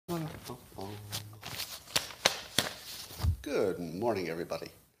Good morning, everybody,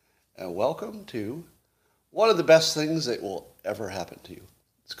 and welcome to one of the best things that will ever happen to you.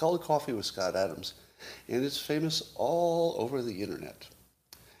 It's called Coffee with Scott Adams, and it's famous all over the internet.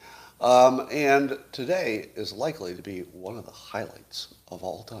 And today is likely to be one of the highlights of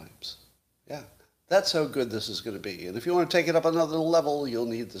all times. Yeah, that's how good this is going to be. And if you want to take it up another level, you'll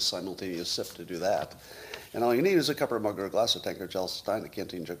need the simultaneous sip to do that. And all you need is a cup or mug or a glass, a tanker, gel, stein, a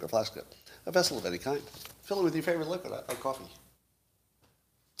canteen, jug, or flask, a vessel of any kind. Fill it with your favorite liquid, like coffee.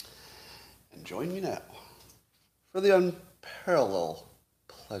 And join me now for the unparalleled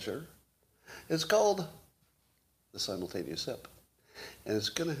pleasure. It's called the simultaneous sip. And it's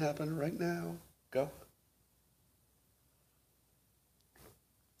going to happen right now. Go.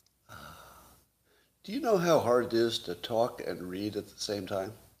 Do you know how hard it is to talk and read at the same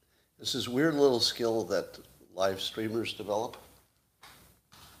time? It's this weird little skill that live streamers develop.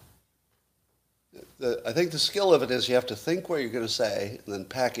 I think the skill of it is you have to think what you're going to say and then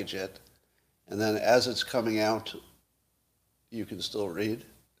package it. And then as it's coming out, you can still read.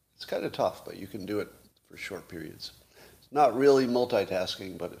 It's kind of tough, but you can do it for short periods. It's not really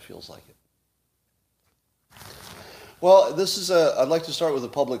multitasking, but it feels like it. Well, I'd like to start with a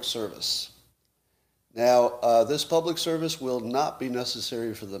public service. Now, this public service will not be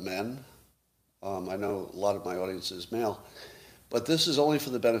necessary for the men. I know a lot of my audience is male, but this is only for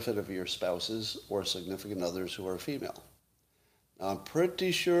the benefit of your spouses or significant others who are female. Now, I'm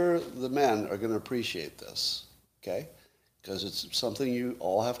pretty sure the men are going to appreciate this, okay? Because it's something you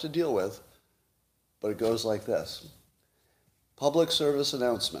all have to deal with, but it goes like this. Public service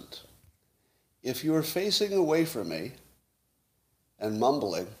announcement. If you are facing away from me and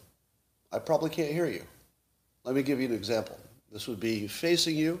mumbling, I probably can't hear you. Let me give you an example. This would be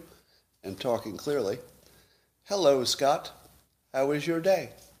facing you and talking clearly. Hello, Scott. How was your day?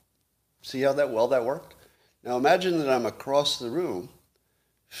 See how that worked? Now imagine that I'm across the room,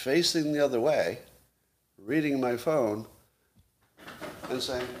 facing the other way, reading my phone, and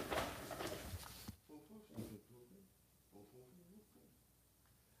saying,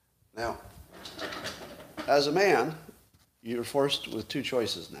 now, as a man, you're forced with two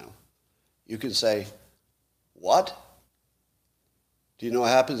choices now. You can say, what? Do you know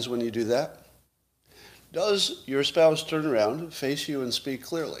what happens when you do that? Does your spouse turn around, face you, and speak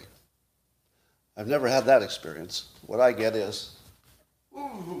clearly? I've never had that experience. What I get is,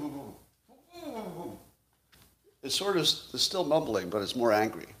 it's still mumbling, but it's more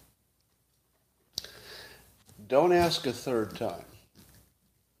angry. Don't ask a third time.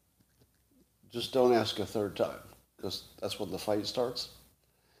 Just don't ask a third time, because that's when the fight starts.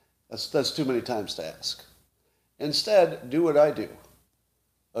 That's too many times to ask. Instead, do what I do.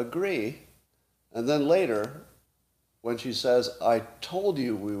 Agree, and then later, when she says, I told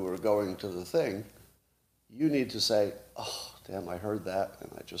you we were going to the thing, you need to say, oh, damn, I heard that,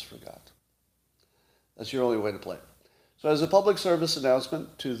 and I just forgot. That's your only way to play it. So as a public service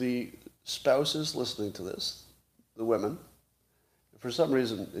announcement to the spouses listening to this, the women, for some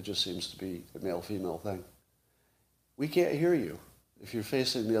reason it just seems to be a male-female thing. We can't hear you if you're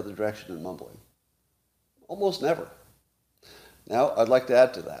facing the other direction and mumbling. Almost never. Now, I'd like to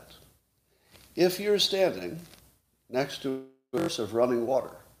add to that. If you're standing next to a source of running water,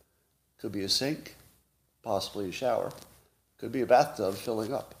 could be a sink, possibly a shower, could be a bathtub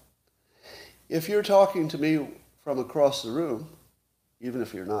filling up. If you're talking to me from across the room, even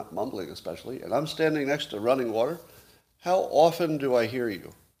if you're not mumbling especially, and I'm standing next to running water, how often do I hear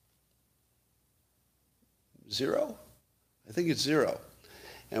you? Zero? I think it's zero.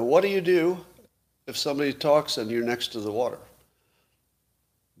 And what do you do if somebody talks and you're next to the water?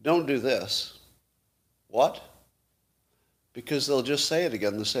 Don't do this. What? Because they'll just say it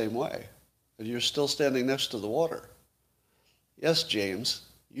again the same way. And you're still standing next to the water. Yes, James,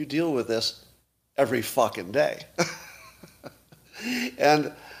 you deal with this every fucking day.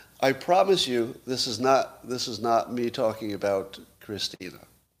 And I promise you, this is not me talking about Christina.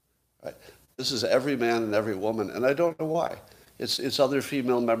 Right? This is every man and every woman, and I don't know why. It's other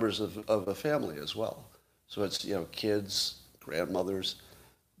female members of a family as well. So it's kids, grandmothers,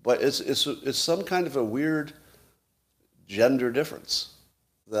 but it's some kind of a weird gender difference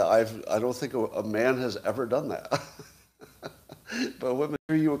that I don't think a man has ever done that. But women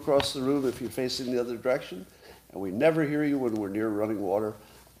hear you across the room if you're facing the other direction, and we never hear you when we're near running water,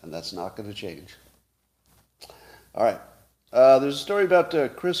 and that's not going to change. All right. There's a story about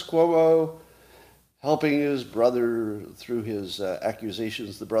Chris Cuomo helping his brother through his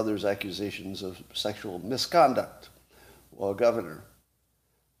the brother's accusations of sexual misconduct while governor.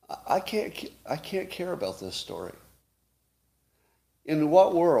 I can't care about this story. In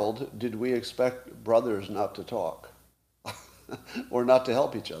what world did we expect brothers not to talk? or not to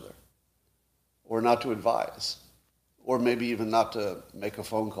help each other, or not to advise, or maybe even not to make a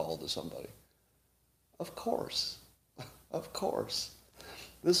phone call to somebody. Of course. Of course.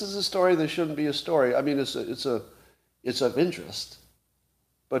 This is a story that shouldn't be a story. I mean, it's of interest.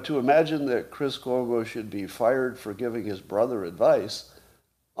 But to imagine that Chris Cuomo should be fired for giving his brother advice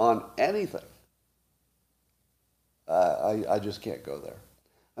on anything, I just can't go there.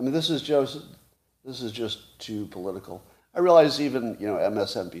 I mean, this is just too political. I realize even,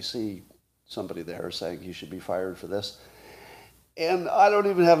 MSNBC, somebody there is saying he should be fired for this. And I don't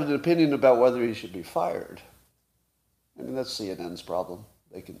even have an opinion about whether he should be fired. I mean, that's CNN's problem.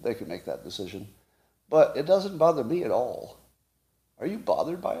 They can make that decision. But it doesn't bother me at all. Are you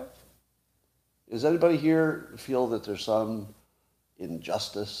bothered by it? Does anybody here feel that there's some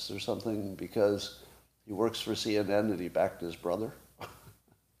injustice or something because he works for CNN and he backed his brother?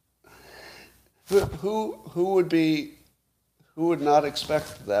 Who would not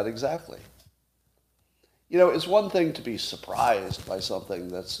expect that exactly? It's one thing to be surprised by something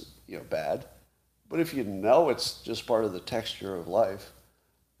that's, bad, but if you know it's just part of the texture of life,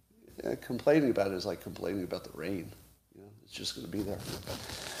 complaining about it is like complaining about the rain. It's just going to be there.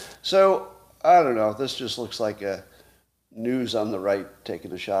 So, I don't know. This just looks like a news on the right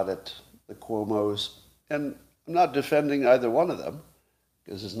taking a shot at the Cuomos. And I'm not defending either one of them,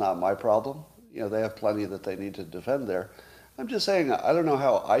 because it's not my problem. They have plenty that they need to defend there. I'm just saying, I don't know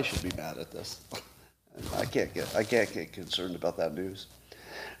how I should be mad at this. I can't get concerned about that news.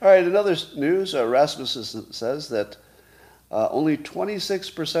 All right, another news. Rasmussen says that only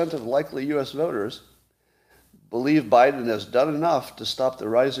 26% of likely U.S. voters believe Biden has done enough to stop the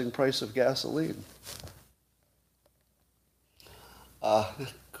rising price of gasoline.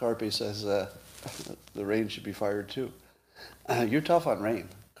 Carpe says the rain should be fired too. You're tough on rain,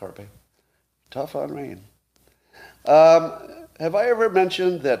 Carpe. Tough on rain. Have I ever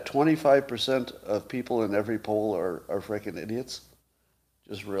mentioned that 25% of people in every poll are freaking idiots?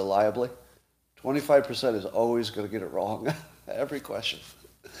 Just reliably. 25% is always going to get it wrong. Every question.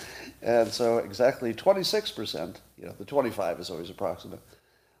 And so exactly 26%, the 25 is always approximate,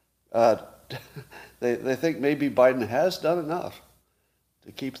 they think maybe Biden has done enough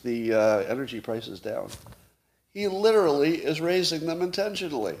to keep the energy prices down. He literally is raising them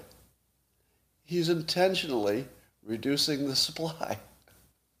intentionally. He's intentionally reducing the supply.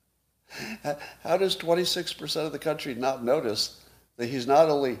 How does 26% of the country not notice that he's not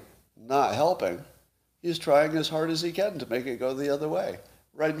only not helping, he's trying as hard as he can to make it go the other way,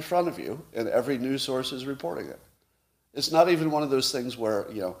 right in front of you, and every news source is reporting it. It's not even one of those things where,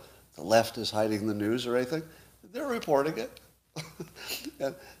 the left is hiding the news or anything. They're reporting it.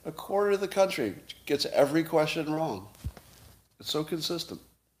 And a quarter of the country gets every question wrong. It's so consistent.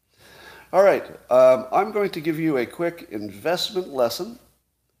 All right, I'm going to give you a quick investment lesson.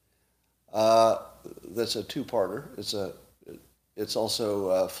 That's a two-parter. It's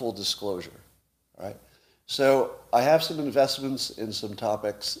also full disclosure. All right. So I have some investments in some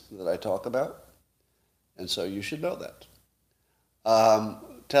topics that I talk about, and so you should know that.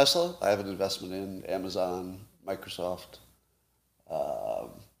 Tesla, I have an investment in. Amazon, Microsoft,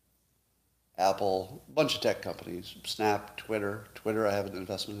 Apple, a bunch of tech companies, Snap, Twitter. Twitter I have an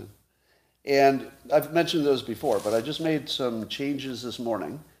investment in. And I've mentioned those before, but I just made some changes this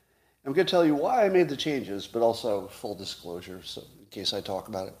morning. I'm going to tell you why I made the changes, but also full disclosure, so in case I talk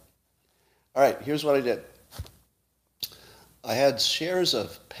about it. All right, here's what I did. I had shares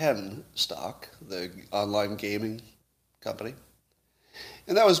of Penn stock, the online gaming company.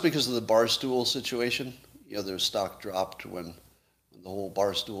 And that was because of the Barstool situation. Their stock dropped when the whole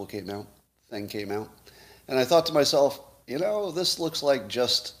Barstool thing came out. And I thought to myself, this looks like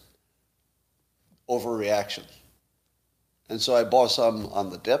just overreaction. And so I bought some on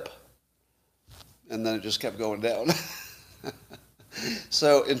the dip, and then it just kept going down.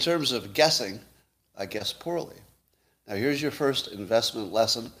 So in terms of guessing, I guessed poorly. Now here's your first investment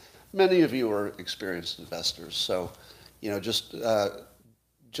lesson. Many of you are experienced investors, so just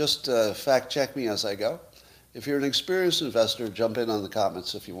fact check me as I go. If you're an experienced investor, jump in on the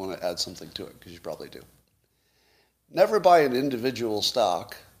comments if you want to add something to it, because you probably do. Never buy an individual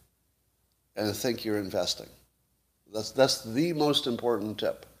stock and think you're investing. That's the most important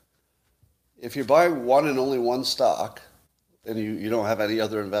tip. If you're buying one and only one stock, and you don't have any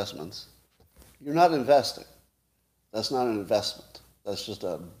other investments, you're not investing. That's not an investment. That's just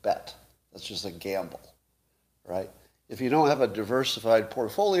a bet. That's just a gamble, right? If you don't have a diversified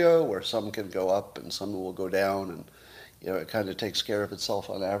portfolio where some can go up and some will go down, and it kind of takes care of itself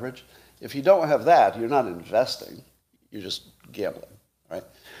on average, if you don't have that, you're not investing. You're just gambling, right?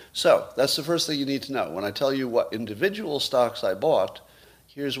 So that's the first thing you need to know. When I tell you what individual stocks I bought,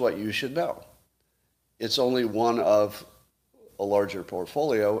 here's what you should know. It's only one of a larger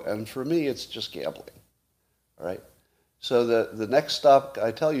portfolio, and for me, it's just gambling, all right? So the next stock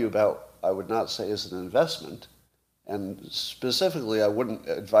I tell you about, I would not say is an investment, and specifically, I wouldn't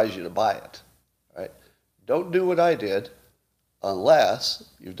advise you to buy it, all right? Don't do what I did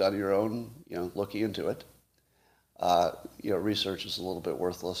unless you've done your own, looking into it. Research is a little bit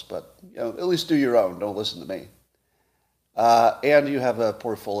worthless, but at least do your own. Don't listen to me. And you have a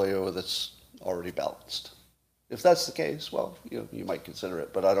portfolio that's already balanced. If that's the case, well, you might consider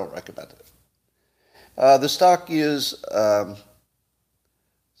it, but I don't recommend it. The stock is so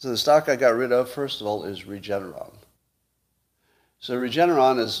the stock I got rid of, first of all, is Regeneron. So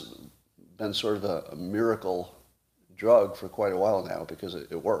Regeneron has been sort of a miracle drug for quite a while now because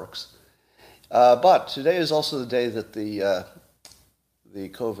it works. But today is also the day that the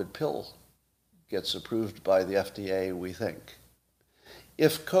COVID pill gets approved by the FDA, we think.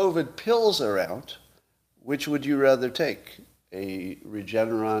 If COVID pills are out, which would you rather take? A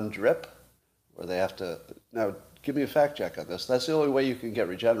Regeneron drip, where they have to... Now, give me a fact check on this. That's the only way you can get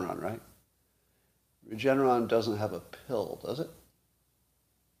Regeneron, right? Regeneron doesn't have a pill, does it?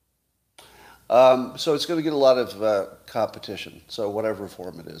 So it's going to get a lot of competition. So whatever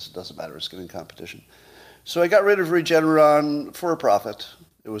form it is, it doesn't matter. It's getting competition. So I got rid of Regeneron for a profit.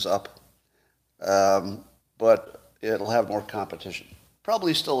 It was up. But it'll have more competition.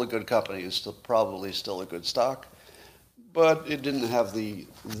 Probably still a good company. It's probably still a good stock. But it didn't have the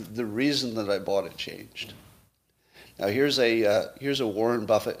reason that I bought it changed. Now here's a Warren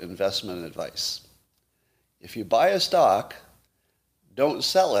Buffett investment advice. If you buy a stock, don't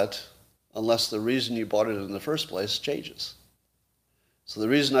sell it unless the reason you bought it in the first place changes. So the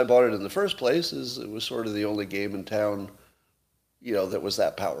reason I bought it in the first place is it was sort of the only game in town, that was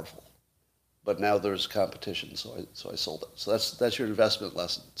that powerful. But now there's competition, so I sold it. So that's your investment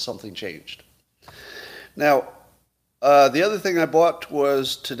lesson. Something changed. Now, the other thing I bought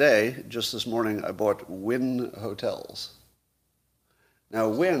was today, just this morning, I bought Wynn Hotels. Now,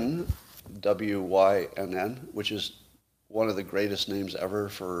 Wynn, W-Y-N-N, which is one of the greatest names ever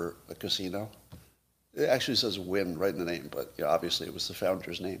for a casino. It actually says Wynn right in the name, but obviously it was the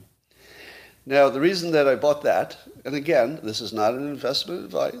founder's name. Now, the reason that I bought that, and again, this is not an investment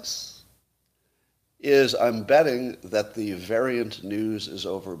advice, is I'm betting that the variant news is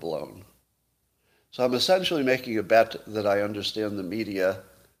overblown. So I'm essentially making a bet that I understand the media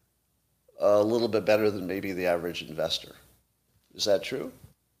a little bit better than maybe the average investor. Is that true?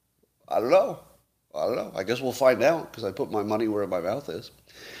 I don't know. I guess we'll find out because I put my money where my mouth is.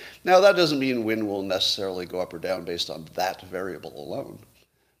 Now, that doesn't mean Wynn will necessarily go up or down based on that variable alone,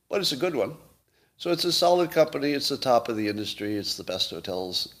 but it's a good one. So it's a solid company. It's the top of the industry. It's the best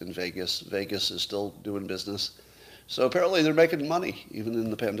hotels in Vegas. Vegas is still doing business. So apparently they're making money even in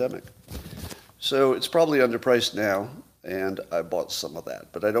the pandemic. So it's probably underpriced now, and I bought some of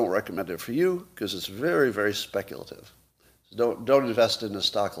that. But I don't recommend it for you because it's very, very speculative. So don't invest in a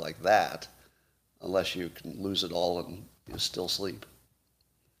stock like that unless you can lose it all and still sleep.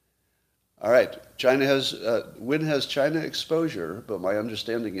 All right, Wynn has China exposure, but my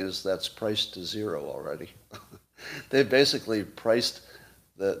understanding is that's priced to zero already. They've basically priced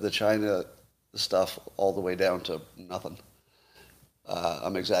the China stuff all the way down to nothing.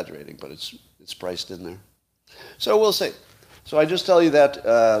 I'm exaggerating, but it's priced in there. So we'll see. So I just tell you that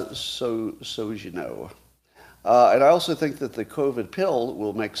so as you know. And I also think that the COVID pill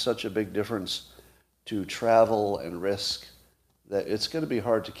will make such a big difference to travel and risk that it's going to be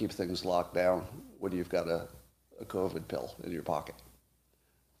hard to keep things locked down when you've got a COVID pill in your pocket.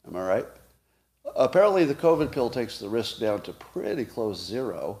 Am I right? Apparently the COVID pill takes the risk down to pretty close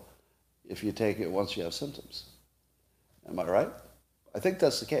zero if you take it once you have symptoms. Am I right? I think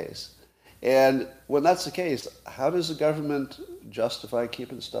that's the case. And when that's the case, how does the government justify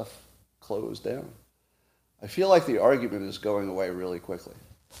keeping stuff closed down? I feel like the argument is going away really quickly.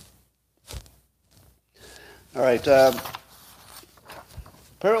 All right.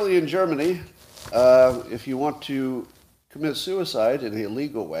 Apparently in Germany, if you want to commit suicide in a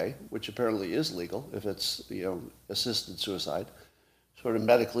legal way, which apparently is legal if it's assisted suicide, sort of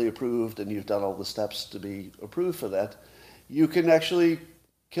medically approved, and you've done all the steps to be approved for that, you can actually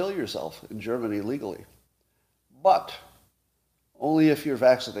kill yourself in Germany legally, but only if you're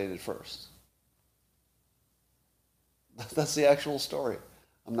vaccinated first. That's the actual story.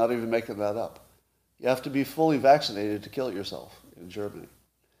 I'm not even making that up. You have to be fully vaccinated to kill yourself in Germany.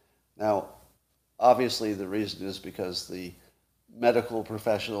 Now, obviously the reason is because the medical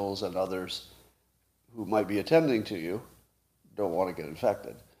professionals and others who might be attending to you don't want to get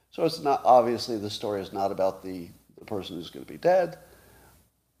infected. So it's not, obviously the story is not about the person who's going to be dead,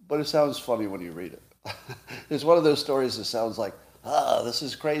 but it sounds funny when you read it. It's one of those stories that sounds like, this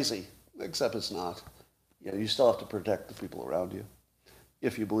is crazy, except it's not. You still have to protect the people around you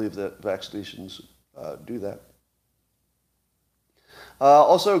if you believe that vaccinations do that.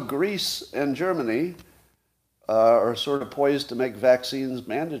 Also, Greece and Germany are sort of poised to make vaccines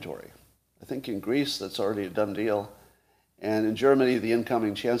mandatory. I think in Greece that's already a done deal. And in Germany, the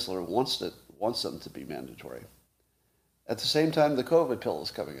incoming chancellor wants them to be mandatory. At the same time, the COVID pill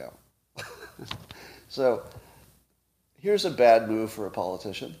is coming out. So here's a bad move for a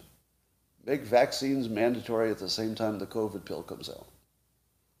politician. Make vaccines mandatory at the same time the COVID pill comes out.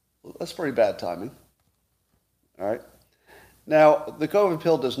 Well, that's pretty bad timing. All right. Now, the COVID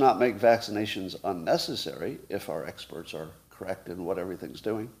pill does not make vaccinations unnecessary if our experts are correct in what everything's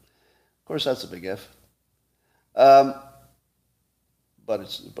doing. Of course, that's a big if. But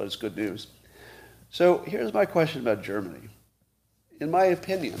it's good news. So here's my question about Germany. In my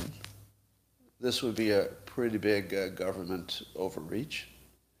opinion, this would be a pretty big government overreach.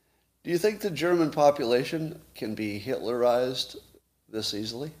 Do you think the German population can be Hitlerized this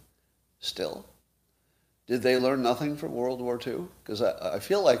easily? Still? Did they learn nothing from World War II? Because I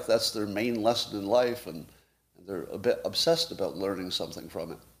feel like that's their main lesson in life, and they're a bit obsessed about learning something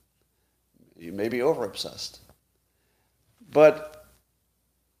from it. You may be over-obsessed. But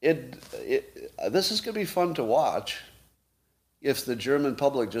this is going to be fun to watch if the German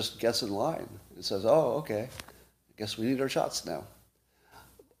public just gets in line and says, oh, okay, I guess we need our shots now.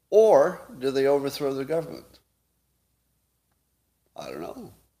 Or do they overthrow the government? I don't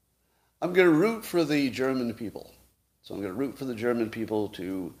know. I'm going to root for the German people. So I'm going to root for the German people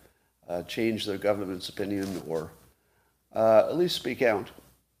to change their government's opinion or at least speak out.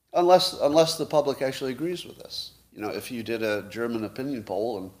 Unless the public actually agrees with this. If you did a German opinion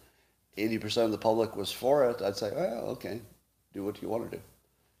poll and 80% of the public was for it, I'd say, well, okay, do what you want to do.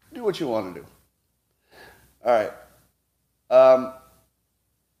 Do what you want to do. All right.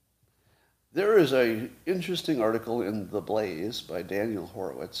 There is an interesting article in The Blaze by Daniel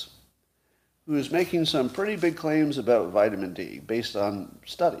Horowitz, who is making some pretty big claims about vitamin D based on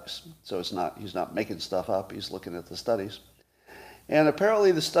studies. So he's not making stuff up, he's looking at the studies. And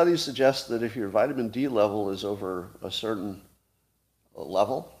apparently the studies suggest that if your vitamin D level is over a certain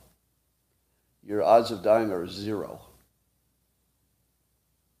level, your odds of dying are 0.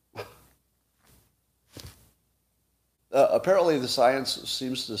 Apparently the science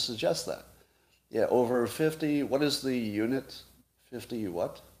seems to suggest that. Yeah, over 50, what is the unit? 50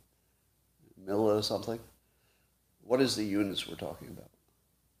 what? Milli something? What is the units we're talking about?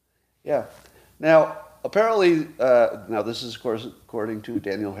 Yeah. Now, apparently, now this is, of course, according to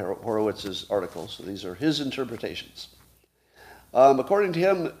Daniel Horowitz's article, so these are his interpretations. According to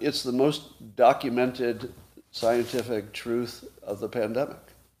him, it's the most documented scientific truth of the pandemic.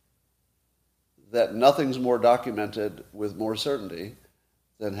 That nothing's more documented with more certainty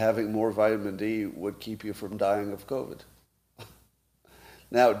than having more vitamin D would keep you from dying of COVID.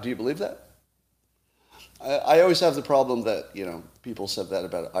 Now, do you believe that? I always have the problem that, people said that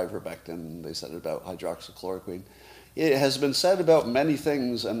about ivermectin, they said it about hydroxychloroquine. It has been said about many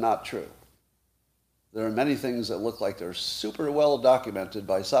things and not true. There are many things that look like they're super well documented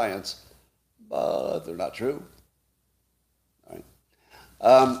by science, but they're not true. All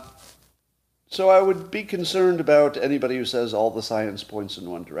right. So I would be concerned about anybody who says all the science points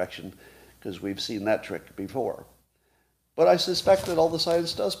in one direction, because we've seen that trick before. But I suspect that all the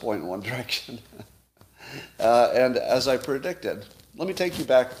science does point in one direction. And as I predicted, let me take you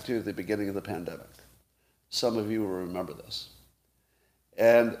back to the beginning of the pandemic. Some of you will remember this.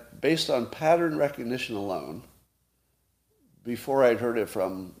 And based on pattern recognition alone, before I'd heard it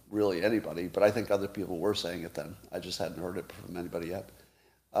from really anybody, but I think other people were saying it then, I just hadn't heard it from anybody yet,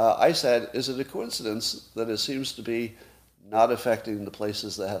 I said, is it a coincidence that it seems to be not affecting the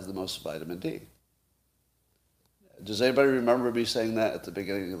places that have the most vitamin D? Does anybody remember me saying that at the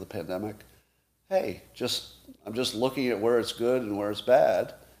beginning of the pandemic? Hey, I'm just looking at where it's good and where it's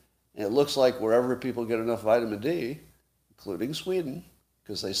bad. And it looks like wherever people get enough vitamin D, including Sweden,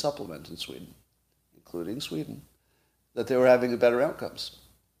 because they supplement in Sweden, including Sweden, that they were having better outcomes.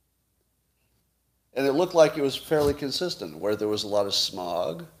 And it looked like it was fairly consistent. Where there was a lot of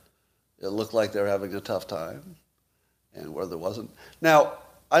smog, it looked like they were having a tough time. And where there wasn't. Now,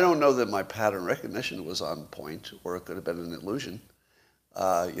 I don't know that my pattern recognition was on point, or it could have been an illusion.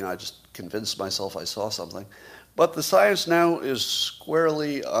 I just convinced myself I saw something. But the science now is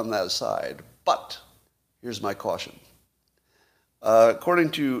squarely on that side. But here's my caution.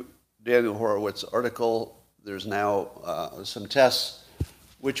 According to Daniel Horowitz's article, there's now some tests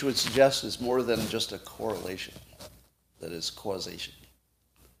which would suggest it's more than just a correlation, that is causation.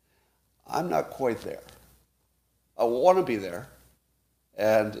 I'm not quite there. I want to be there.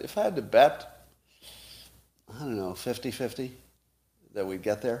 And if I had to bet, I don't know, 50-50 that we'd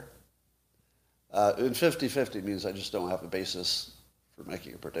get there. And 50-50 means I just don't have a basis for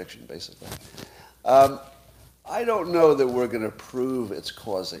making a prediction, basically. I don't know that we're going to prove its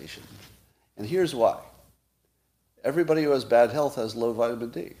causation. And here's why. Everybody who has bad health has low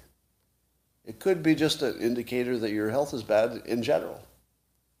vitamin D. It could be just an indicator that your health is bad in general.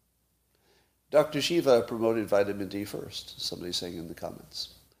 Dr. Shiva promoted vitamin D first, somebody's saying in the comments.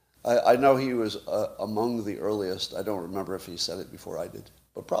 I know he was among the earliest. I don't remember if he said it before I did,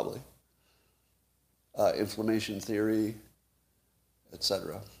 but probably. Inflammation theory,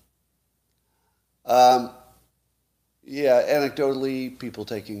 etc. Yeah, anecdotally, people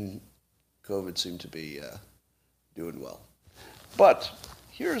taking COVID seem to be doing well. But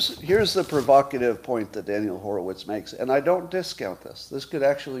here's the provocative point that Daniel Horowitz makes, and I don't discount this. This could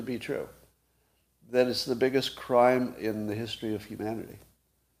actually be true, that it's the biggest crime in the history of humanity.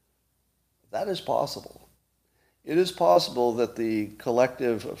 That is possible. It is possible that the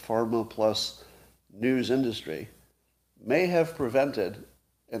collective pharma plus news industry may have prevented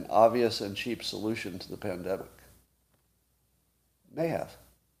an obvious and cheap solution to the pandemic. May have.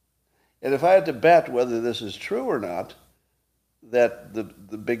 And if I had to bet whether this is true or not, that the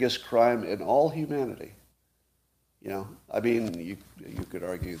biggest crime in all humanity, I mean, you could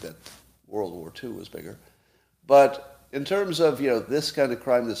argue that World War II was bigger, but in terms of, this kind of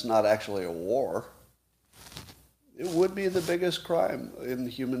crime that's not actually a war, it would be the biggest crime in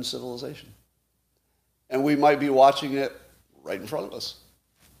human civilization. And we might be watching it right in front of us.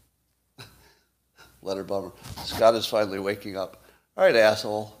 Letter bummer. Scott is finally waking up. All right,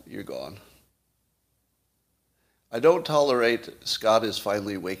 asshole, you're gone. I don't tolerate Scott is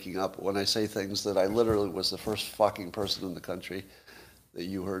finally waking up when I say things that I literally was the first fucking person in the country that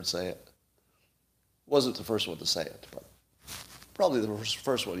you heard say it. Wasn't the first one to say it, but probably the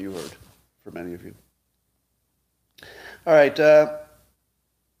first one you heard for many of you. All right,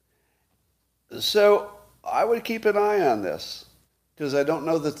 so I would keep an eye on this because I don't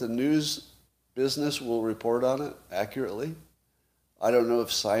know that the news business will report on it accurately. I don't know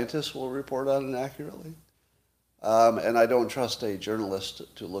if scientists will report on it accurately. And I don't trust a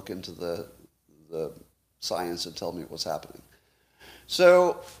journalist to look into the science and tell me what's happening.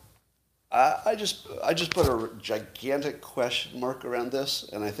 So I just put a gigantic question mark around this,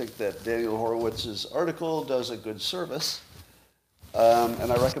 and I think that Daniel Horowitz's article does a good service,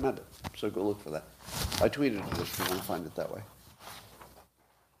 and I recommend it. So go look for that. I tweeted it if you want to find it that way.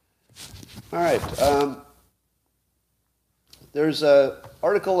 All right. There's an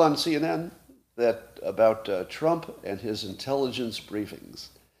article on CNN about Trump and his intelligence briefings.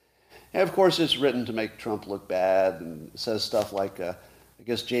 And of course, it's written to make Trump look bad and says stuff like, I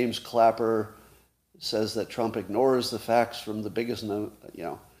guess James Clapper says that Trump ignores the facts from the biggest, he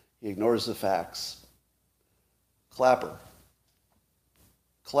ignores the facts. Clapper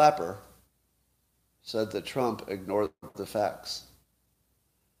said that Trump ignored the facts.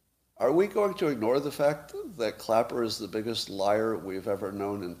 Are we going to ignore the fact that Clapper is the biggest liar we've ever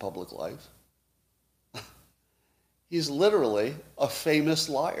known in public life? He's literally a famous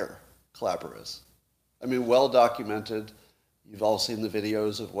liar, Clapper is. I mean, well documented. You've all seen the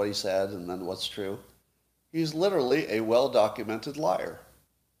videos of what he said and then what's true. He's literally a well-documented liar.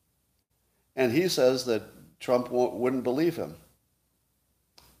 And he says that Trump wouldn't believe him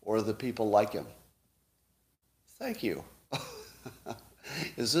or the people like him. Thank you.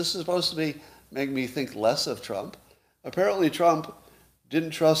 Is this supposed to make me think less of Trump? Apparently Trump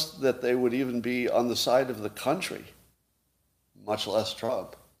didn't trust that they would even be on the side of the country, much less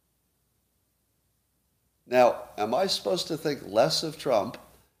Trump. Now, am I supposed to think less of Trump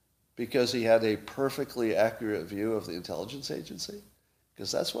because he had a perfectly accurate view of the intelligence agency?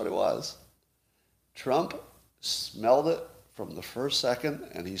 Because that's what it was. Trump smelled it from the first second,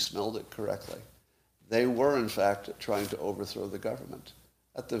 and he smelled it correctly. They were, in fact, trying to overthrow the government.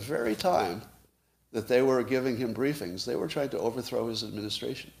 At the very time that they were giving him briefings, they were trying to overthrow his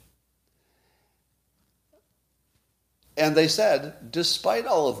administration. And they said, despite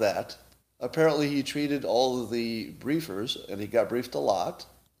all of that, apparently he treated all of the briefers, and he got briefed a lot.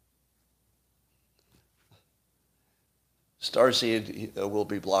 Starseed will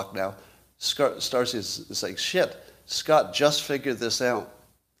be blocked now. Starseed is saying, shit, Scott just figured this out.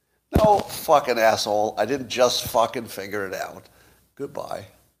 No, fucking asshole. I didn't just fucking figure it out. Goodbye.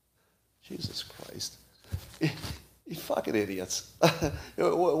 Jesus Christ. You fucking idiots.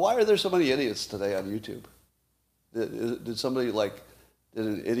 Why are there so many idiots today on YouTube? Did somebody did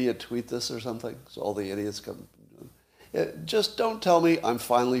an idiot tweet this or something? So all the idiots come. Just don't tell me I'm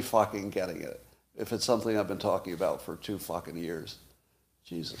finally fucking getting it if it's something I've been talking about for 2 fucking years.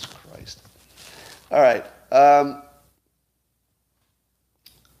 Jesus Christ. All right.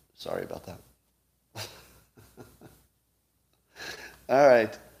 Sorry about that. All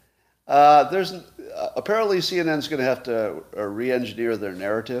right. Apparently CNN's going to have to re-engineer their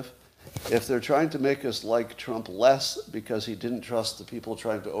narrative. If they're trying to make us like Trump less because he didn't trust the people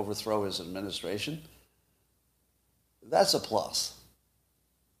trying to overthrow his administration, that's a plus.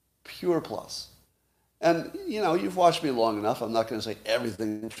 Pure plus. And, you've watched me long enough. I'm not going to say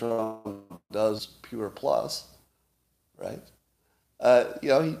everything Trump does pure plus, right?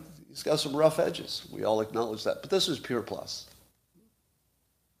 He's got some rough edges. We all acknowledge that. But this is pure plus.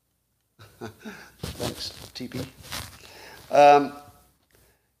 Thanks, TP.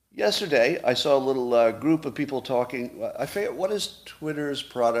 Yesterday, I saw a little group of people talking. I forget, what is Twitter's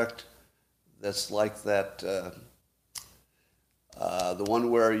product that's like that, the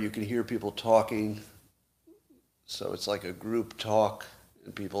one where you can hear people talking. So it's like a group talk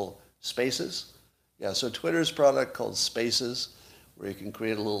and people, Spaces? Yeah, so Twitter's product called Spaces, where you can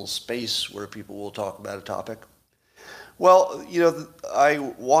create a little space where people will talk about a topic. Well, I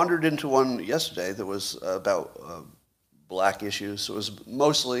wandered into one yesterday that was about black issues. So it was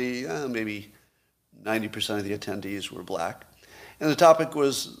mostly, maybe 90% of the attendees were black. And the topic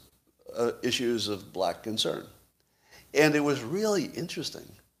was issues of black concern. And it was really interesting.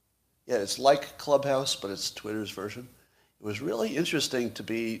 Yeah, it's like Clubhouse, but it's Twitter's version. It was really interesting to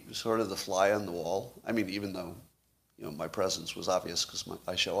be sort of the fly on the wall. I mean, even though, my presence was obvious because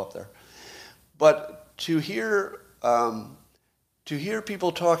I show up there. But to hear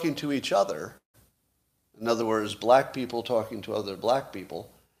people talking to each other, in other words, black people talking to other black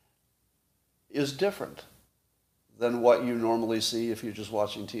people, is different than what you normally see if you're just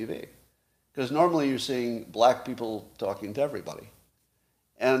watching TV. Because normally you're seeing black people talking to everybody.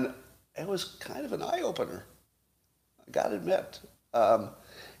 And it was kind of an eye-opener, I got to admit. I'll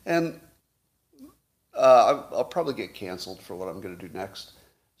probably get canceled for what I'm going to do next.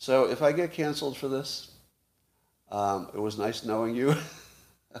 So if I get canceled for this, it was nice knowing you.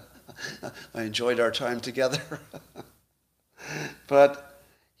 I enjoyed our time together. But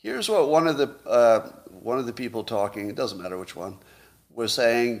here's what one of the people talking, it doesn't matter which one, was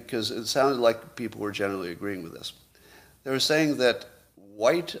saying, because it sounded like people were generally agreeing with this. They were saying that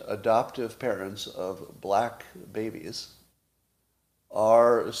white adoptive parents of black babies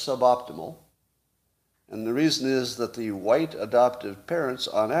are suboptimal. And the reason is that the white adoptive parents,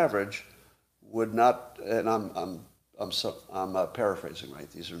 on average, would not, and I'm paraphrasing,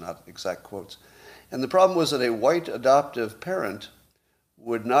 right? These are not exact quotes. And the problem was that a white adoptive parent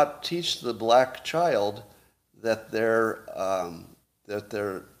would not teach the black child that their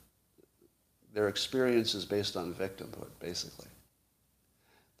experience is based on victimhood, basically.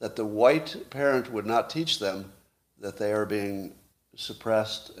 That the white parent would not teach them that they are being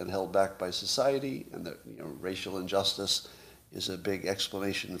suppressed and held back by society, and that racial injustice is a big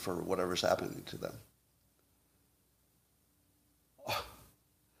explanation for whatever's happening to them.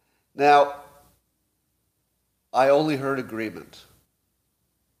 Now, I only heard agreement.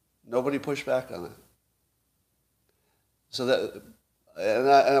 Nobody pushed back on it. So that, and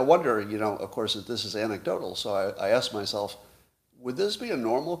I wonder, of course, that this is anecdotal. So I asked myself, would this be a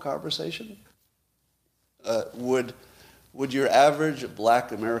normal conversation? Would your average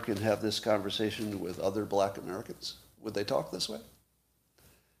black American have this conversation with other black Americans? Would they talk this way?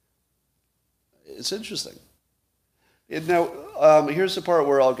 It's interesting. Now, here's the part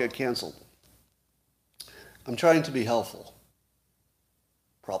where I'll get canceled. I'm trying to be helpful.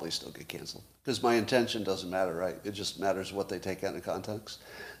 Probably still get canceled, because my intention doesn't matter, right? It just matters what they take out of context.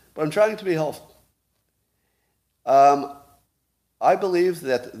 But I'm trying to be helpful. I believe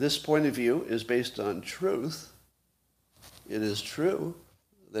that this point of view is based on truth. It is true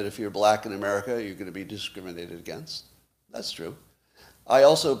that if you're black in America, you're going to be discriminated against. That's true. I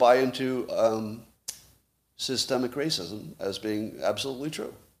also buy into systemic racism as being absolutely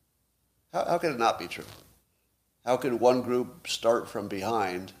true. How can it not be true? How can one group start from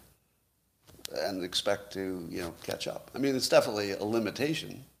behind and expect to, catch up? I mean, it's definitely a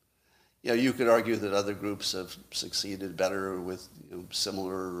limitation. You could argue that other groups have succeeded better with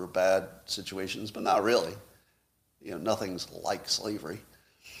similar or bad situations, but not really. Nothing's like slavery.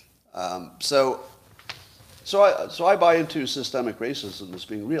 So I buy into systemic racism as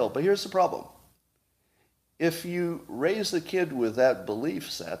being real. But here's the problem: if you raise the kid with that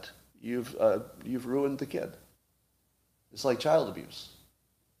belief set, you've ruined the kid. It's like child abuse.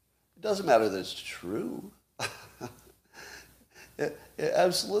 It doesn't matter that it's true. It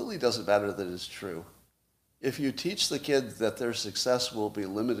absolutely doesn't matter that it's true. If you teach the kid that their success will be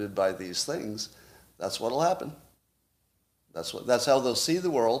limited by these things, that's what'll happen. That's how they'll see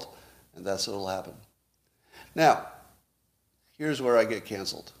the world, and that's what'll happen. Now, here's where I get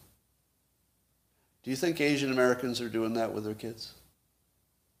canceled. Do you think Asian Americans are doing that with their kids?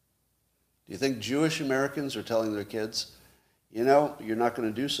 Do you think Jewish Americans are telling their kids, you know, you're not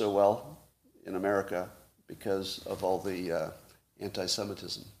going to do so well in America because of all the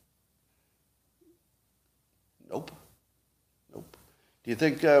anti-Semitism? Nope. Nope. Do you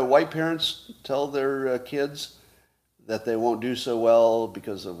think white parents tell their kids that they won't do so well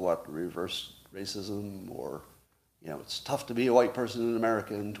because of what? Reverse racism, or, you know, it's tough to be a white person in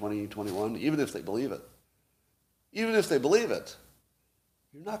America in 2021, even if they believe it. Even if they believe it,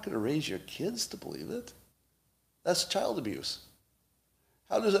 you're not going to raise your kids to believe it. That's child abuse.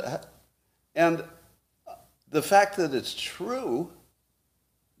 How does it? And the fact that it's true.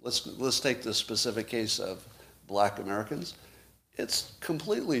 Let's take the specific case of Black Americans. It's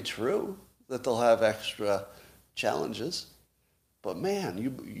completely true that they'll have extra challenges, but man,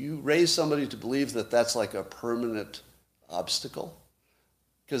 you raise somebody to believe that that's like a permanent obstacle,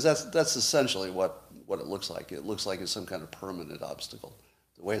 because that's essentially what it looks like. It looks like it's some kind of permanent obstacle,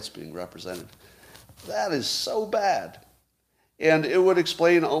 the way it's being represented. That is so bad. And it would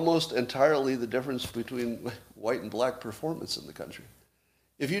explain almost entirely the difference between white and black performance in the country.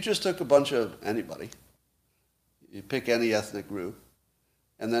 If you just took a bunch of anybody, you pick any ethnic group,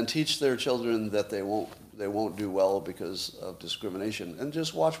 and then teach their children that they won't do well because of discrimination, and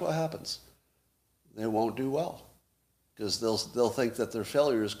just watch what happens. They won't do well, because they'll think that their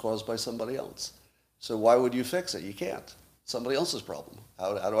failure is caused by somebody else. So why would you fix it? You can't. It's somebody else's problem.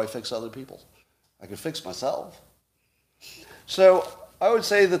 How do I fix other people? I can fix myself. So I would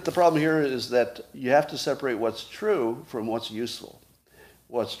say that the problem here is that you have to separate what's true from what's useful.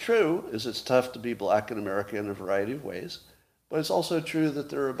 What's true is it's tough to be black in America in a variety of ways, but it's also true that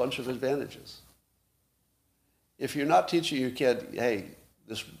there are a bunch of advantages. If you're not teaching your kid, hey,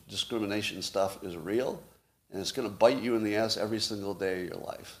 this discrimination stuff is real, and it's going to bite you in the ass every single day of your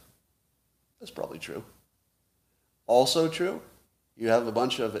life, that's probably true. Also true, you have a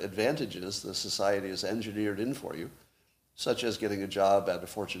bunch of advantages the society has engineered in for you, such as getting a job at a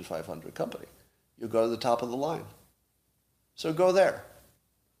Fortune 500 company. You'll go to the top of the line. So go there.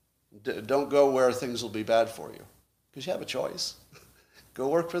 Don't go where things will be bad for you, because you have a choice. Go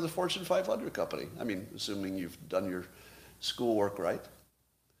work for the Fortune 500 company. I mean, assuming you've done your schoolwork right.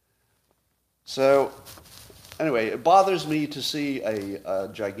 So anyway, it bothers me to see a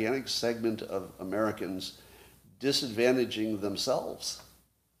gigantic segment of Americans disadvantaging themselves,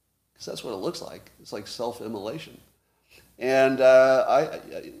 because that's what it looks like. It's like self-immolation. And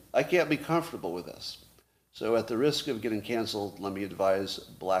I can't be comfortable with this. So at the risk of getting canceled, let me advise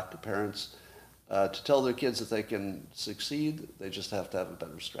black parents to tell their kids that they can succeed. They just have to have a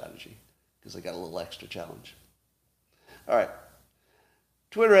better strategy, because they got a little extra challenge. All right.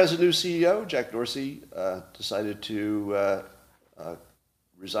 Twitter has a new CEO. Jack Dorsey decided to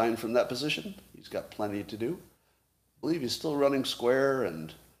resign from that position. He's got plenty to do. I believe he's still running Square,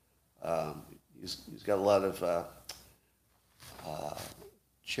 and he's got a lot of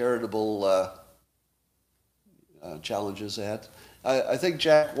charitable challenges ahead. I think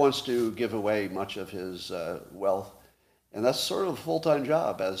Jack wants to give away much of his wealth, and that's sort of a full-time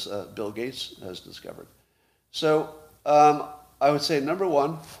job, as Bill Gates has discovered. So I would say, number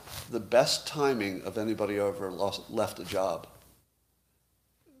one, the best timing of anybody who ever left a job.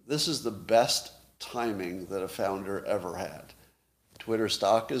 This is the best timing that a founder ever had. Twitter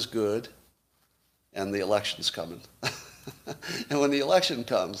stock is good, and the election's coming. And when the election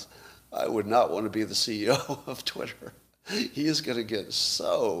comes, I would not want to be the CEO of Twitter. He is going to get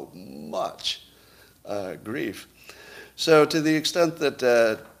so much grief. So to the extent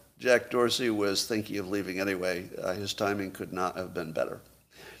that Jack Dorsey was thinking of leaving anyway, his timing could not have been better.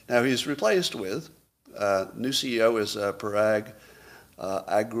 Now he's replaced with, new CEO is Parag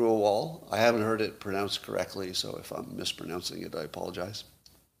Agrawal. I haven't heard it pronounced correctly, so if I'm mispronouncing it, I apologize.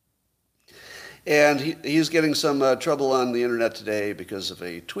 And he's getting some trouble on the internet today because of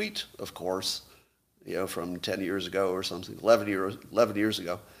a tweet, of course, from 10 years ago or something, 11 years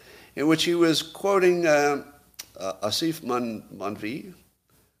ago, in which he was quoting Asif Manvi,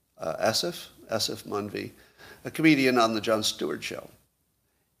 Asif Manvi, a comedian on the Jon Stewart Show.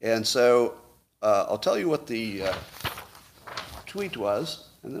 And so I'll tell you what the tweet was,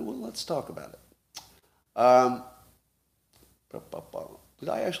 and then let's talk about it. Did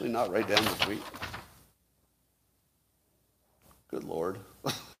I actually not write down the tweet? Good Lord.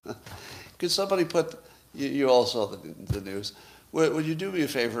 Could somebody put You all saw the news. Would you do me a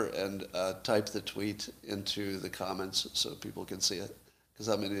favor and type the tweet into the comments so people can see it? Because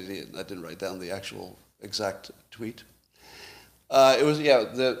I'm an idiot and I didn't write down the actual exact tweet. It was,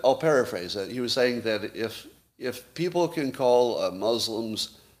 yeah, I'll paraphrase it. He was saying that if people can call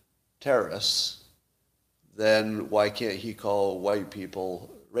Muslims terrorists, then why can't he call white people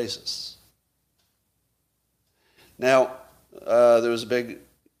racists? Now, there was a big,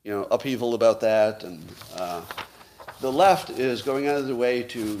 upheaval about that, and the left is going out of the way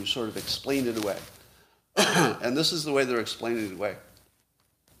to sort of explain it away. And this is the way they're explaining it away.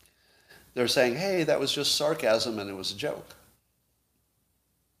 They're saying, hey, that was just sarcasm and it was a joke.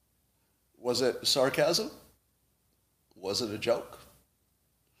 Was it sarcasm? Was it a joke?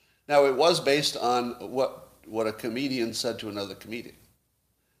 Now, it was based on what a comedian said to another comedian.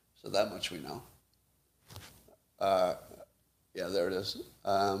 So that much we know. Yeah, there it is.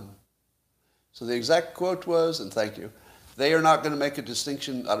 So the exact quote was, and thank you, they are not going to make a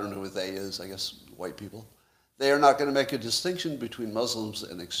distinction, I don't know who they is, I guess white people. They are not going to make a distinction between Muslims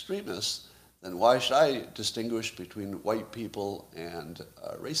and extremists, then why should I distinguish between white people and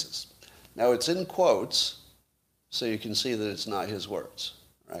racists? Now it's in quotes, so you can see that it's not his words,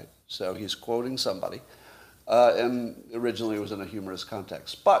 right? So he's quoting somebody, and originally it was in a humorous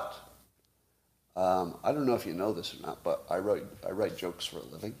context. But I don't know if you know this or not, but I write jokes for a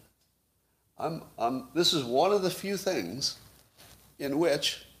living. This is one of the few things in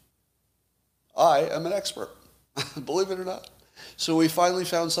which I am an expert, believe it or not. So we finally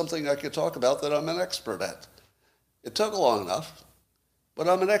found something I could talk about that I'm an expert at. It took long enough, but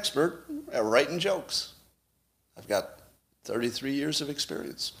I'm an expert at writing jokes. I've got 33 years of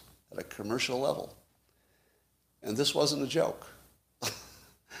experience at a commercial level. And this wasn't a joke.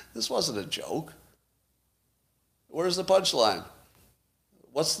 This wasn't a joke. Where's the punchline?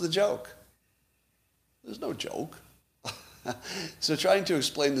 What's the joke? There's no joke. So trying to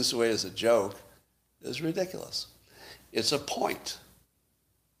explain this away as a joke is ridiculous. It's a point.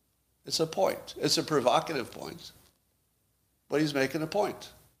 It's a point. It's a provocative point. But he's making a point.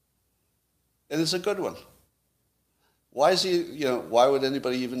 And it's a good one. Why is he, why would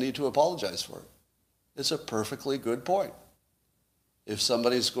anybody even need to apologize for it? It's a perfectly good point. If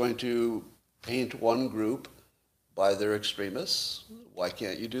somebody's going to paint one group by their extremists, why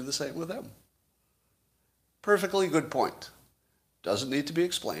can't you do the same with them? Perfectly good point. Doesn't need to be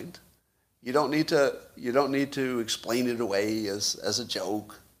explained. You don't need to explain it away as a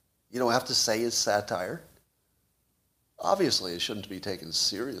joke. You don't have to say it's satire. Obviously, it shouldn't be taken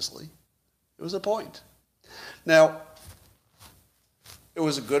seriously. It was a point. Now, it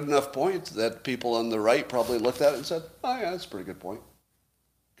was a good enough point that people on the right probably looked at it and said, oh yeah, that's a pretty good point.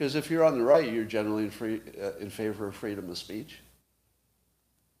 Because if you're on the right, you're generally in favor of freedom of speech.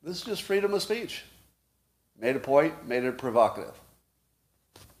 This is just freedom of speech. Made a point, made it provocative.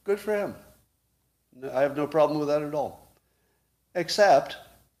 Good for him. I have no problem with that at all. Except,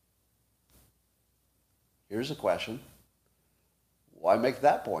 here's a question. Why make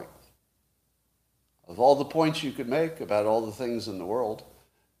that point? Of all the points you could make about all the things in the world,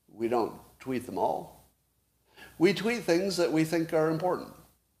 we don't tweet them all. We tweet things that we think are important.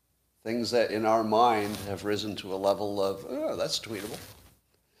 Things that in our mind have risen to a level of, oh, that's tweetable.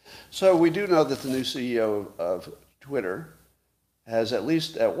 So we do know that the new CEO of Twitter has, at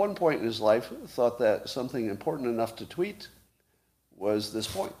least at one point in his life, thought that something important enough to tweet was this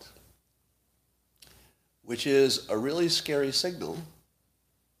point, which is a really scary signal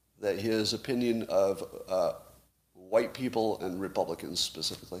that his opinion of white people and Republicans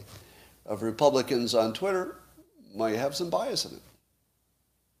specifically, of Republicans on Twitter, might have some bias in it.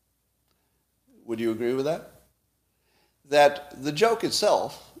 Would you agree with that? That the joke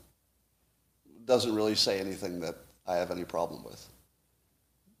itself doesn't really say anything that I have any problem with.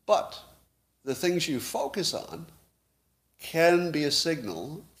 But the things you focus on can be a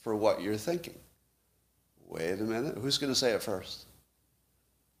signal for what you're thinking. Wait a minute, who's going to say it first?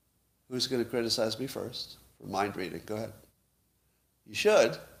 Who's going to criticize me first for mind reading? Go ahead. You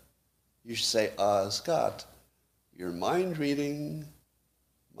should. You should say, Scott, you're mind reading.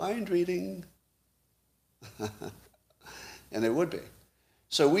 And it would be.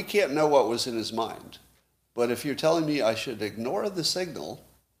 So we can't know what was in his mind. But if you're telling me I should ignore the signal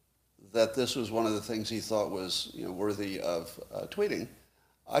that this was one of the things he thought was worthy of tweeting,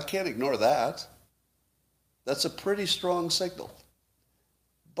 I can't ignore that. That's a pretty strong signal.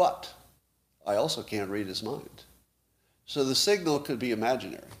 But I also can't read his mind. So the signal could be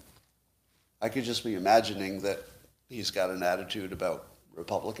imaginary. I could just be imagining that he's got an attitude about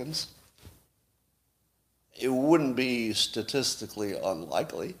Republicans. It wouldn't be statistically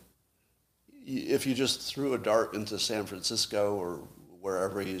unlikely. if you just threw a dart into San Francisco or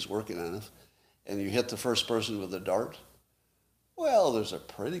wherever he's working on it, and you hit the first person with a dart, well, there's a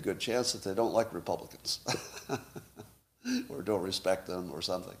pretty good chance that they don't like Republicans or don't respect them or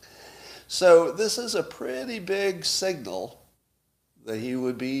something. So this is a pretty big signal that he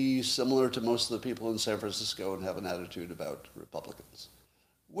would be similar to most of the people in San Francisco and have an attitude about Republicans,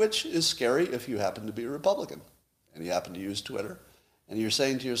 which is scary if you happen to be a Republican and you happen to use Twitter and you're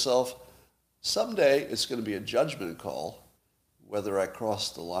saying to yourself, someday it's going to be a judgment call whether I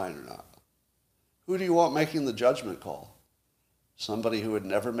crossed the line or not. Who do you want making the judgment call? Somebody who had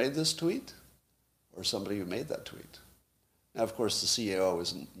never made this tweet or somebody who made that tweet? Now, of course, the CEO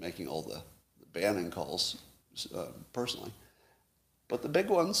isn't making all the banning calls personally. But the big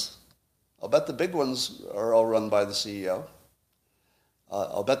ones, I'll bet the big ones are all run by the CEO.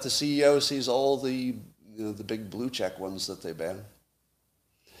 I'll bet the CEO sees all the big blue check ones that they ban.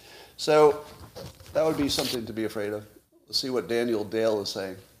 So that would be something to be afraid of. Let's see what Daniel Dale is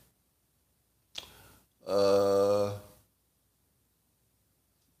saying.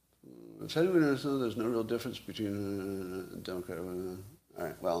 If anyone knows, there's no real difference between Democrat. All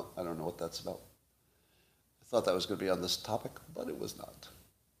right, well, I don't know what that's about. I thought that was going to be on this topic, but it was not.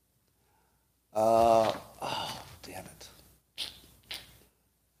 Oh, damn it.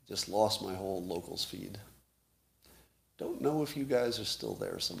 Just lost my whole locals feed. Don't know if you guys are still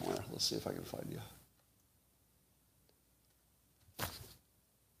there somewhere. Let's see if I can find you.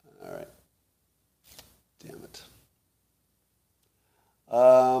 All right. Damn it.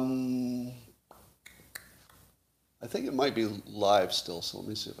 I think it might be live still, so let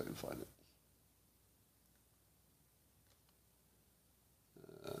me see if I can find it.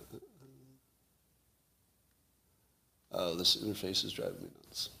 Oh, this interface is driving me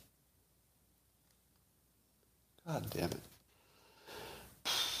nuts. God damn it.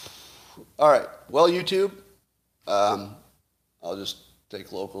 All right. Well, YouTube, I'll just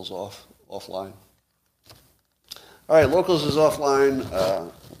take locals offline. All right, locals is offline.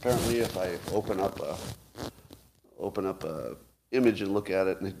 Apparently, if I open up a image and look at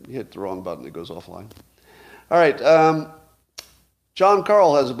it and hit the wrong button, it goes offline. All right. John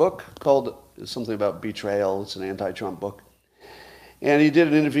Carl has a book called something about betrayal. It's an anti-Trump book. And he did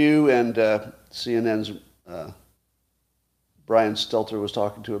an interview, and CNN's Brian Stelter was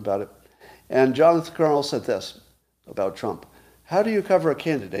talking to him about it. And Jonathan Carl said this about Trump. How do you cover a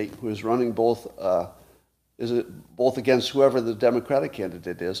candidate who is running both against whoever the Democratic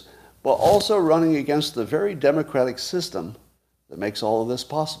candidate is, but also running against the very democratic system that makes all of this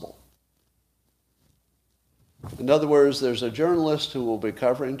possible? In other words, there's a journalist who will be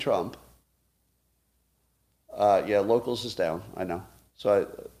covering Trump. Yeah, locals is down, I know. So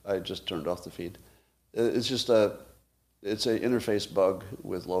I just turned off the feed. It's just it's an interface bug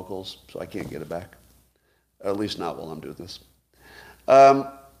with locals, so I can't get it back. At least not while I'm doing this.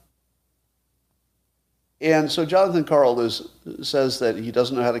 And so Jonathan Carl says that he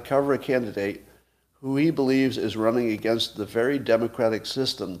doesn't know how to cover a candidate who he believes is running against the very democratic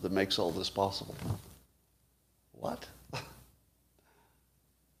system that makes all this possible. What?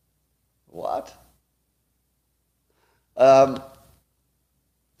 What?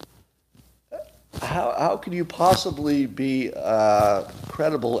 How can you possibly be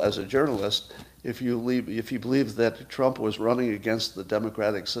credible as a journalist if you believe that Trump was running against the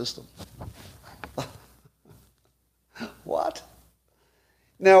democratic system? What?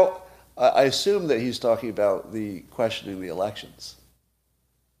 Now, I assume that he's talking about the questioning the elections.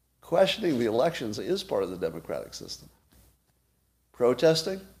 Questioning the elections is part of the democratic system.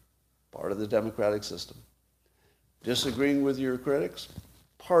 Protesting, part of the democratic system. Disagreeing with your critics,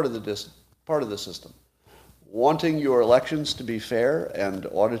 part of the system. Wanting your elections to be fair and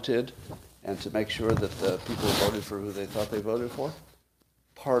audited and to make sure that the people voted for who they thought they voted for,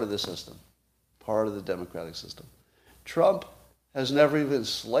 part of the system, part of the democratic system. Trump has never even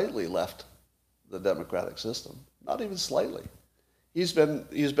slightly left the democratic system, not even slightly. He's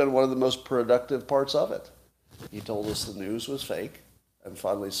been one of the most productive parts of it. He told us the news was fake and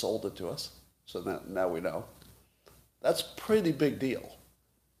finally sold it to us, so now we know. That's a pretty big deal.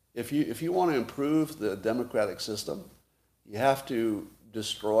 If you want to improve the democratic system, you have to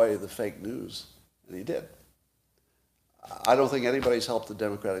destroy the fake news, and he did. I don't think anybody's helped the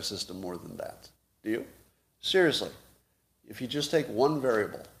democratic system more than that. Do you? Seriously, if you just take one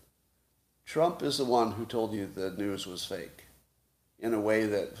variable, Trump is the one who told you the news was fake in a way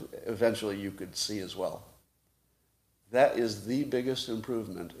that eventually you could see as well. That is the biggest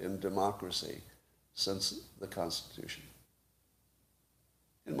improvement in democracy since the Constitution,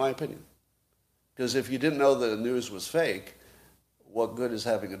 in my opinion. Because if you didn't know the news was fake, what good is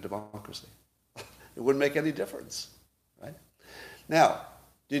having a democracy? It wouldn't make any difference, right? Now,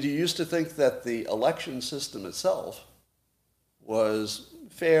 did you used to think that the election system itself was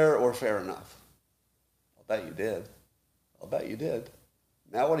fair or fair enough? I'll bet you did. I'll bet you did.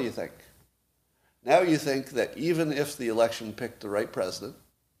 Now what do you think? Now you think that even if the election picked the right president,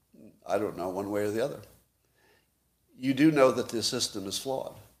 I don't know, one way or the other, you do know that the system is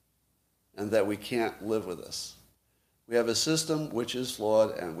flawed and that we can't live with this. We have a system which is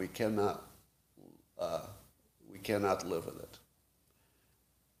flawed and we cannot live with it.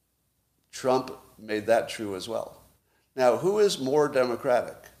 Trump made that true as well. Now, who is more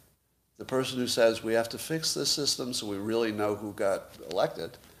democratic? The person who says we have to fix this system so we really know who got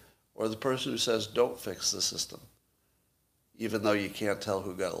elected, or the person who says don't fix the system, even though you can't tell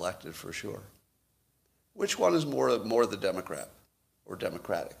who got elected for sure? Which one is more the Democrat or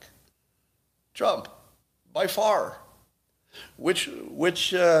Democratic? Trump, by far. Which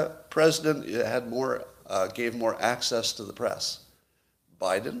president gave more access to the press?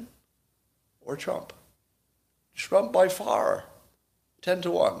 Biden or Trump? Trump by far,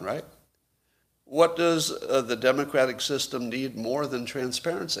 10-1, right? What does the democratic system need more than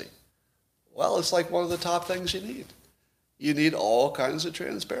transparency? Well, it's like one of the top things you need. You need all kinds of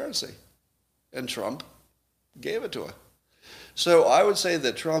transparency. And Trump gave it to us. So I would say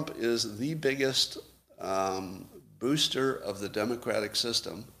that Trump is the biggest booster of the democratic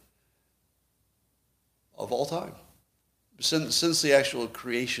system of all time, since the actual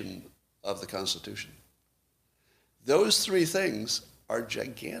creation of the Constitution. Those three things are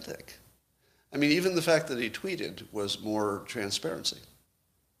gigantic. I mean, even the fact that he tweeted was more transparency.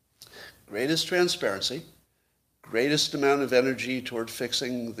 Greatest transparency, greatest amount of energy toward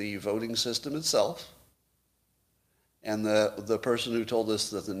fixing the voting system itself, and the person who told us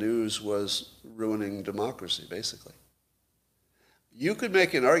that the news was ruining democracy, basically. You could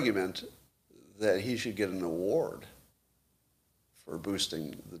make an argument that he should get an award for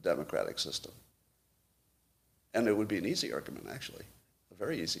boosting the democratic system. And it would be an easy argument, actually, a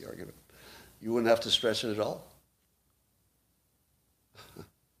very easy argument. You wouldn't have to stretch it at all.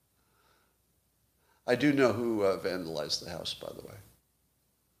 I do know who vandalized the house, by the way.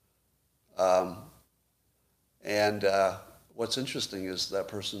 And what's interesting is that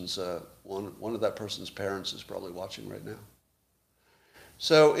person's one of that person's parents is probably watching right now.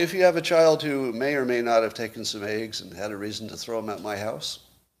 So if you have a child who may or may not have taken some eggs and had a reason to throw them at my house,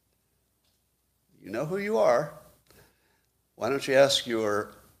 you know who you are. Why don't you ask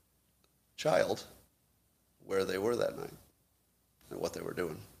your child where they were that night and what they were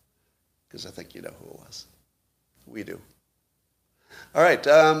doing? Because I think you know who it was. We do. All right.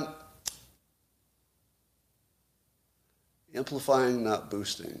 Amplifying, not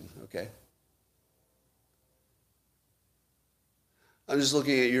boosting. Okay. I'm just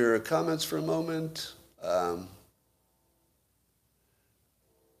looking at your comments for a moment. I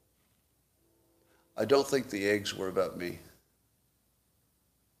don't think the eggs were about me.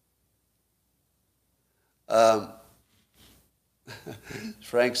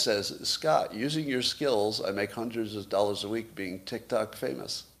 Frank says, Scott, using your skills, I make hundreds of dollars a week being TikTok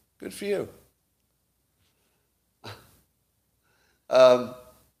famous. Good for you.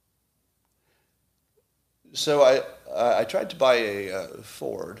 So I tried to buy a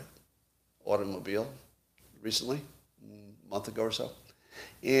Ford automobile recently, a month ago or so.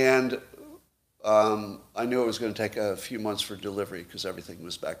 And I knew it was going to take a few months for delivery because everything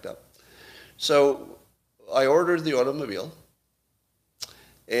was backed up. So I ordered the automobile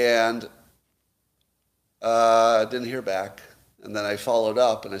and didn't hear back. And then I followed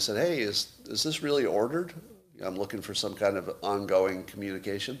up and I said, hey, is this really ordered? I'm looking for some kind of ongoing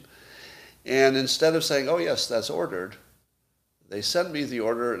communication. And instead of saying, oh, yes, that's ordered, they sent me the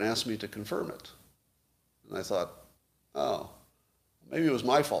order and asked me to confirm it. And I thought, oh, maybe it was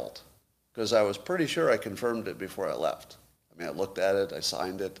my fault because I was pretty sure I confirmed it before I left. I mean, I looked at it, I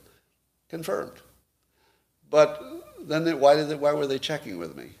signed it, confirmed. But then why were they checking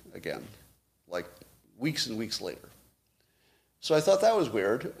with me again, like weeks and weeks later? So I thought that was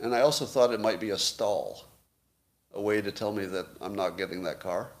weird, and I also thought it might be a stall, a way to tell me that I'm not getting that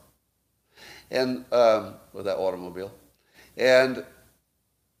car, and or that automobile. And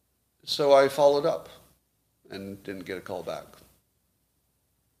so I followed up and didn't get a call back.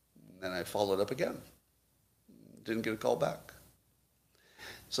 Then I followed up again, didn't get a call back.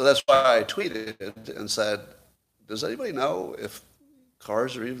 So that's why I tweeted and said, does anybody know if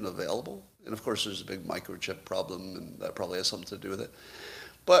cars are even available? And of course, there's a big microchip problem, and that probably has something to do with it.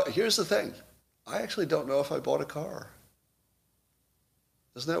 But here's the thing. I actually don't know if I bought a car.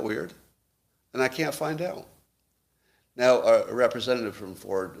 Isn't that weird? And I can't find out. Now, a representative from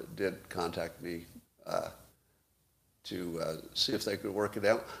Ford did contact me to see if they could work it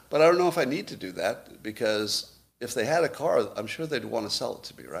out. But I don't know if I need to do that, because if they had a car, I'm sure they'd want to sell it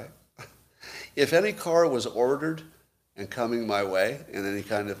to me, right? If any car was ordered and coming my way in any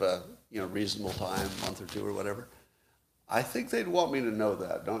kind of a reasonable time, month or two or whatever, I think they'd want me to know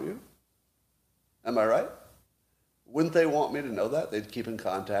that, don't you? Am I right? Wouldn't they want me to know that? They'd keep in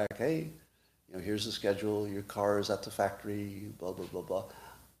contact. Hey, here's the schedule. Your car is at the factory, blah, blah, blah, blah.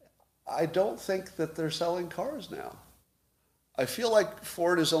 I don't think that they're selling cars now. I feel like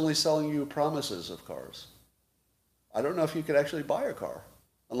Ford is only selling you promises of cars. I don't know if you could actually buy a car,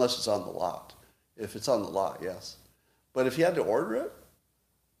 unless it's on the lot. If it's on the lot, yes. But if you had to order it,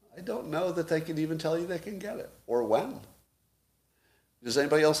 I don't know that they can even tell you they can get it, or when. Does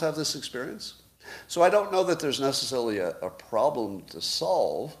anybody else have this experience? So I don't know that there's necessarily a problem to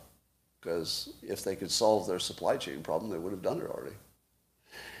solve, because if they could solve their supply chain problem, they would have done it already.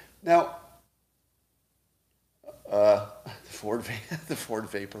 Now, the Ford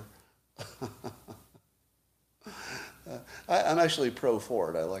Vapor. I'm actually pro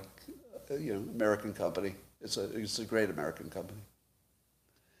Ford. I like, American company. It's a great American company.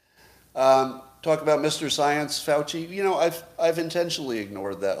 Talk about Mr. Science, Fauci. I've intentionally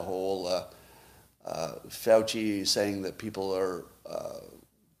ignored that whole Fauci saying that people are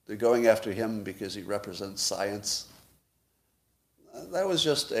they're going after him because he represents science. That was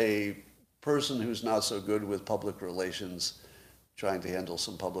just a person who's not so good with public relations trying to handle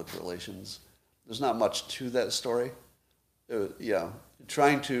some public relations. There's not much to that story.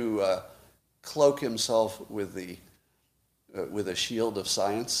 Trying to cloak himself with a shield of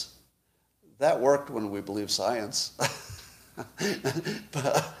science. That worked when we believed science.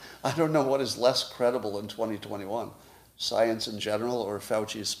 But I don't know what is less credible in 2021, science in general or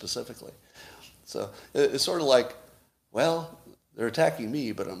Fauci specifically. So it's sort of like, well, they're attacking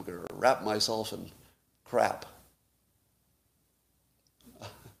me, but I'm going to wrap myself in crap.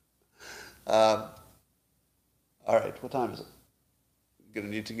 All right, what time is it? Going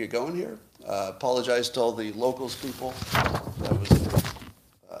to need to get going here. Apologize to all the locals people. That was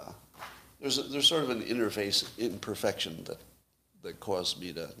there's sort of an interface imperfection that caused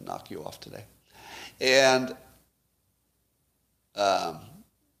me to knock you off today. And I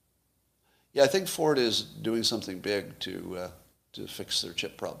think Ford is doing something big to fix their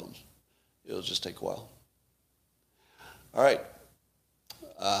chip problem. It'll just take a while. All right.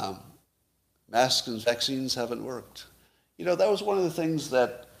 Masks and vaccines haven't worked. That was one of the things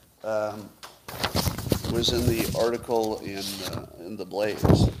that was in the article in The Blaze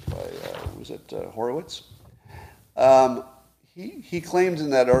by, was it Horowitz? He claimed in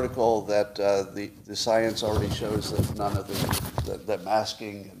that article that the science already shows that none of that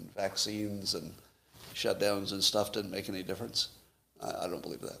masking and vaccines and shutdowns and stuff didn't make any difference. I don't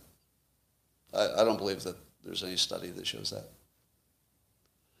believe that. I don't believe that there's any study that shows that.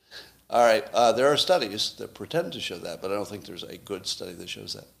 All right, there are studies that pretend to show that, but I don't think there's a good study that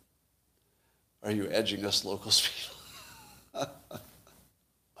shows that. Are you edging us locals people?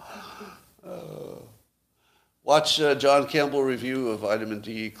 Watch John Campbell review of vitamin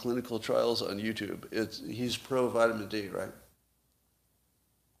D clinical trials on YouTube. He's pro vitamin D, right?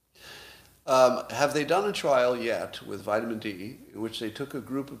 Have they done a trial yet with vitamin D in which they took a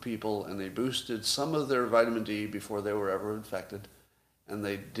group of people and they boosted some of their vitamin D before they were ever infected, and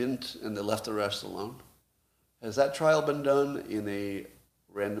they left the rest alone? Has that trial been done in a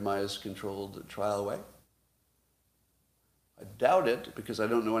randomized controlled trial way? I doubt it, because I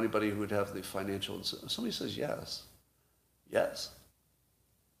don't know anybody who would have the financial... Somebody says yes. Yes.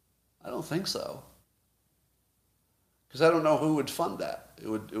 I don't think so. Because I don't know who would fund that. It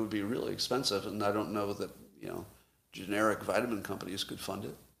would be really expensive, and I don't know that, generic vitamin companies could fund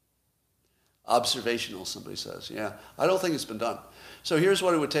it. Observational, somebody says. Yeah, I don't think it's been done. So here's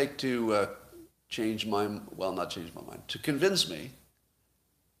what it would take to to convince me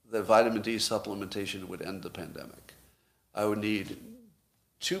that vitamin D supplementation would end the pandemic. I would need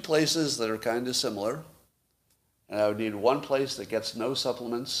two places that are kind of similar, and I would need one place that gets no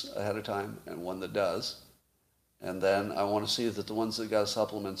supplements ahead of time and one that does. And then I want to see that the ones that got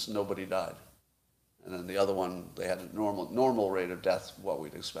supplements, nobody died. And then the other one, they had a normal rate of death, what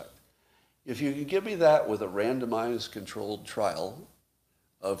we'd expect. If you can give me that with a randomized controlled trial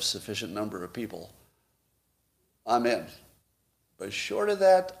of sufficient number of people, I'm in. But short of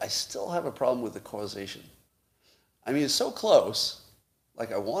that, I still have a problem with the causation. I mean, it's so close.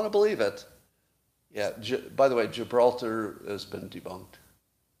 Like, I want to believe it. Yeah, by the way, Gibraltar has been debunked.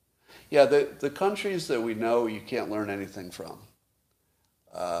 Yeah, the countries that we know you can't learn anything from.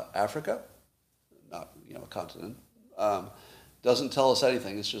 Africa, not a continent, doesn't tell us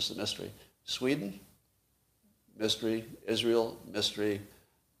anything. It's just a mystery. Sweden, mystery. Israel, mystery.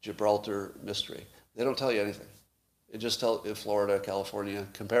 Gibraltar, mystery. They don't tell you anything. It just tells you Florida, California,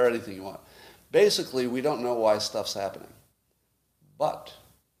 compare anything you want. Basically, we don't know why stuff's happening. But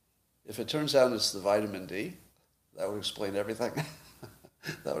if it turns out it's the vitamin D, that would explain everything.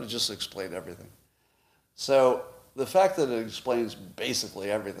 That would just explain everything. So the fact that it explains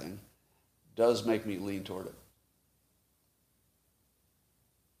basically everything does make me lean toward it.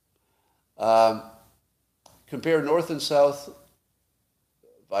 Compare North and South,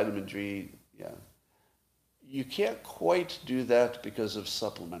 vitamin D, yeah. You can't quite do that because of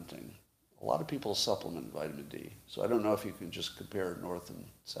supplementing. A lot of people supplement vitamin D, so I don't know if you can just compare North and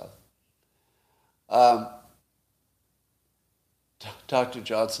South. Dr.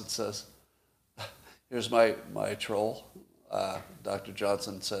 Johnson says, here's my troll. Dr.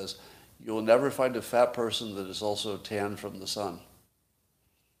 Johnson says, you will never find a fat person that is also tan from the sun.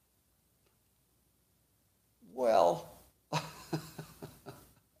 Well,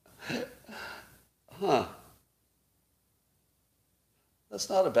 huh. That's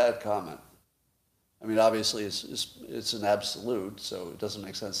not a bad comment. I mean, obviously, it's an absolute, so it doesn't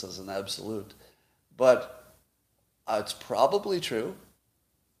make sense as an absolute. But it's probably true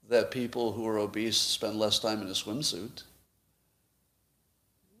that people who are obese spend less time in a swimsuit.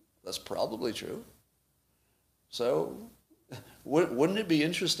 That's probably true. So wouldn't it be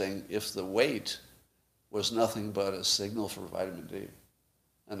interesting if the weight was nothing but a signal for vitamin D,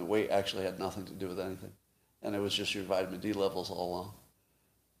 and the weight actually had nothing to do with anything, and it was just your vitamin D levels all along?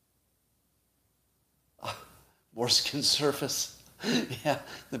 More skin surface. Yeah,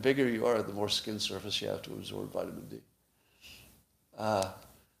 the bigger you are, the more skin surface you have to absorb vitamin D.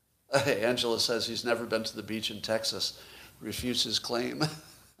 Angela says he's never been to the beach in Texas. Refutes his claim.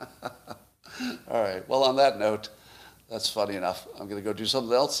 All right. Well, on that note, that's funny enough. I'm going to go do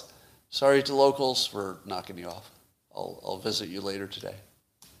something else. Sorry to locals for knocking you off. I'll visit you later today.